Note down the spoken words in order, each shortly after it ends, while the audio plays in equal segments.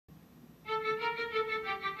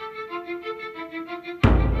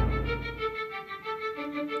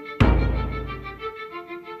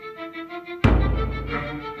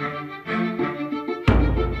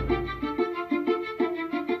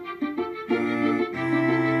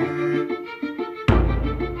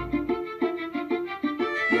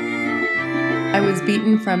was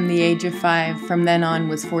beaten from the age of 5. From then on,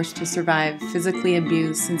 was forced to survive, physically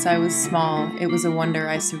abused since I was small. It was a wonder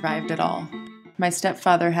I survived at all. My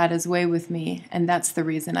stepfather had his way with me, and that's the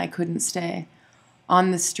reason I couldn't stay.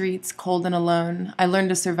 On the streets, cold and alone, I learned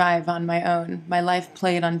to survive on my own. My life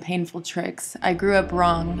played on painful tricks. I grew up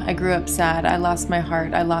wrong. I grew up sad. I lost my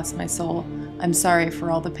heart. I lost my soul. I'm sorry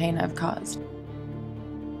for all the pain I've caused.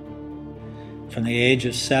 From the age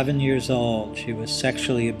of 7 years old, she was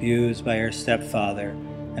sexually abused by her stepfather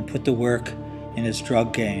and put to work in his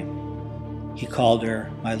drug game. He called her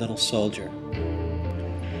my little soldier.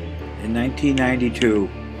 In 1992,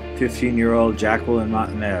 15-year-old Jacqueline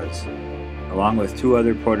Montanez, along with 2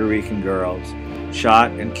 other Puerto Rican girls,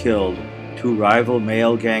 shot and killed 2 rival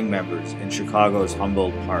male gang members in Chicago's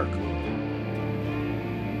Humboldt Park.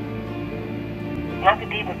 Loca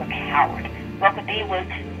D was a coward. Loca D was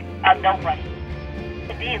a nobody.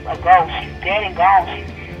 Loca D is a ghost. She's dead and gone.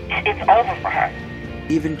 It's over for her.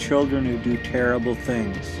 Even children who do terrible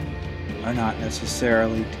things are not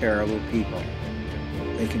necessarily terrible people.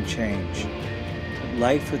 They can change.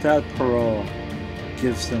 Life without parole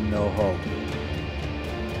gives them no hope.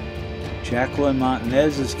 Jacqueline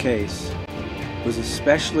Montanez's case was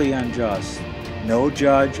especially unjust. No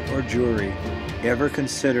judge or jury ever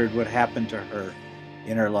considered what happened to her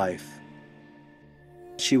in her life.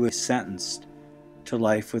 She was sentenced to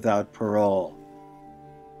life without parole.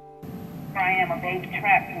 I am a baby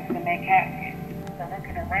trapped into the main casket. So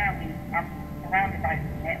looking around me, I'm surrounded by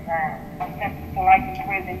cement walls. I'm sentenced to life in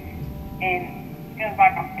prison, and it feels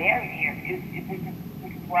like I'm buried here. This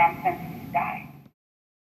is where I'm sentenced to die.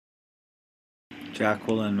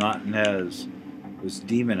 Jacqueline Montanez was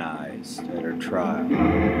demonized at her trial.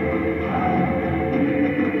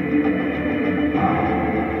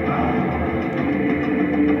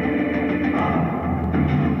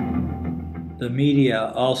 The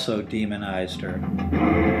media also demonized her.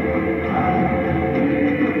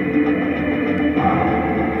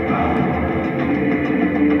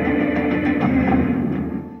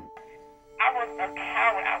 I was a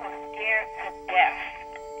coward. I was scared to death.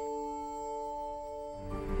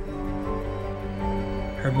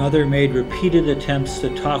 Her mother made repeated attempts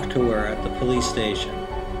to talk to her at the police station,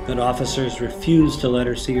 but officers refused to let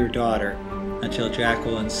her see her daughter until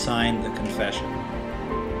Jacqueline signed the confession.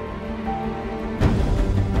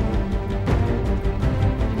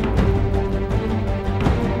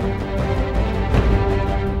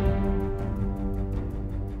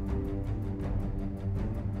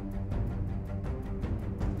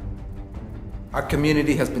 Our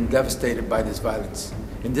community has been devastated by this violence.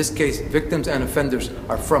 In this case, victims and offenders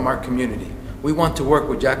are from our community. We want to work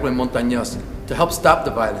with Jacqueline Montanez to help stop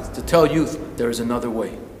the violence, to tell youth there is another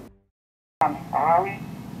way. I'm sorry,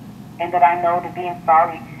 and that I know that being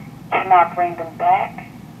sorry cannot bring them back,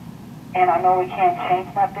 and I know we can't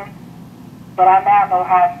change nothing, but I now know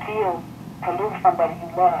how it feels to lose somebody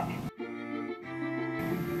you love.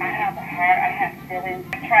 I have a heart, I have feelings.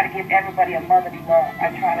 I try to give everybody a motherly love.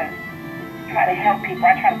 I try to help people.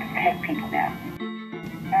 I try to protect people now.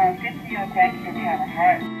 50-year-old Jackie didn't have a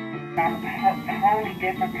heart. I'm a wholly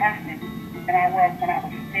different person than I was when I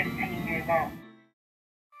was 15 years old.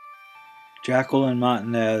 Jacqueline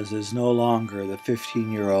Montanez is no longer the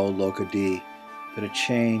 15-year-old Loca D, but a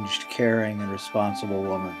changed, caring, and responsible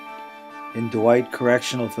woman. In Dwight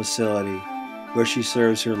Correctional Facility, where she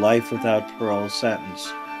serves her life without parole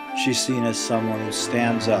sentence, she's seen as someone who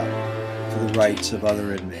stands up for the rights of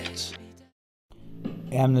other inmates.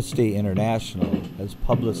 Amnesty International has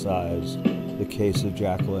publicized the case of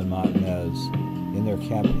Jacqueline Montanez in their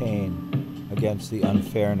campaign against the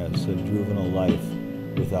unfairness of juvenile life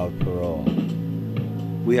without parole.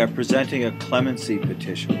 We are presenting a clemency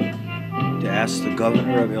petition to ask the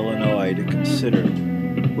governor of Illinois to consider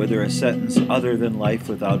whether a sentence other than life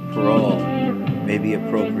without parole may be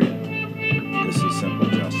appropriate. This is simple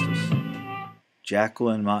justice.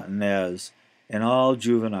 Jacqueline Montanez and all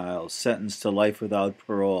juveniles sentenced to life without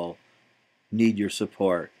parole need your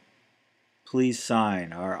support. Please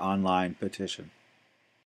sign our online petition.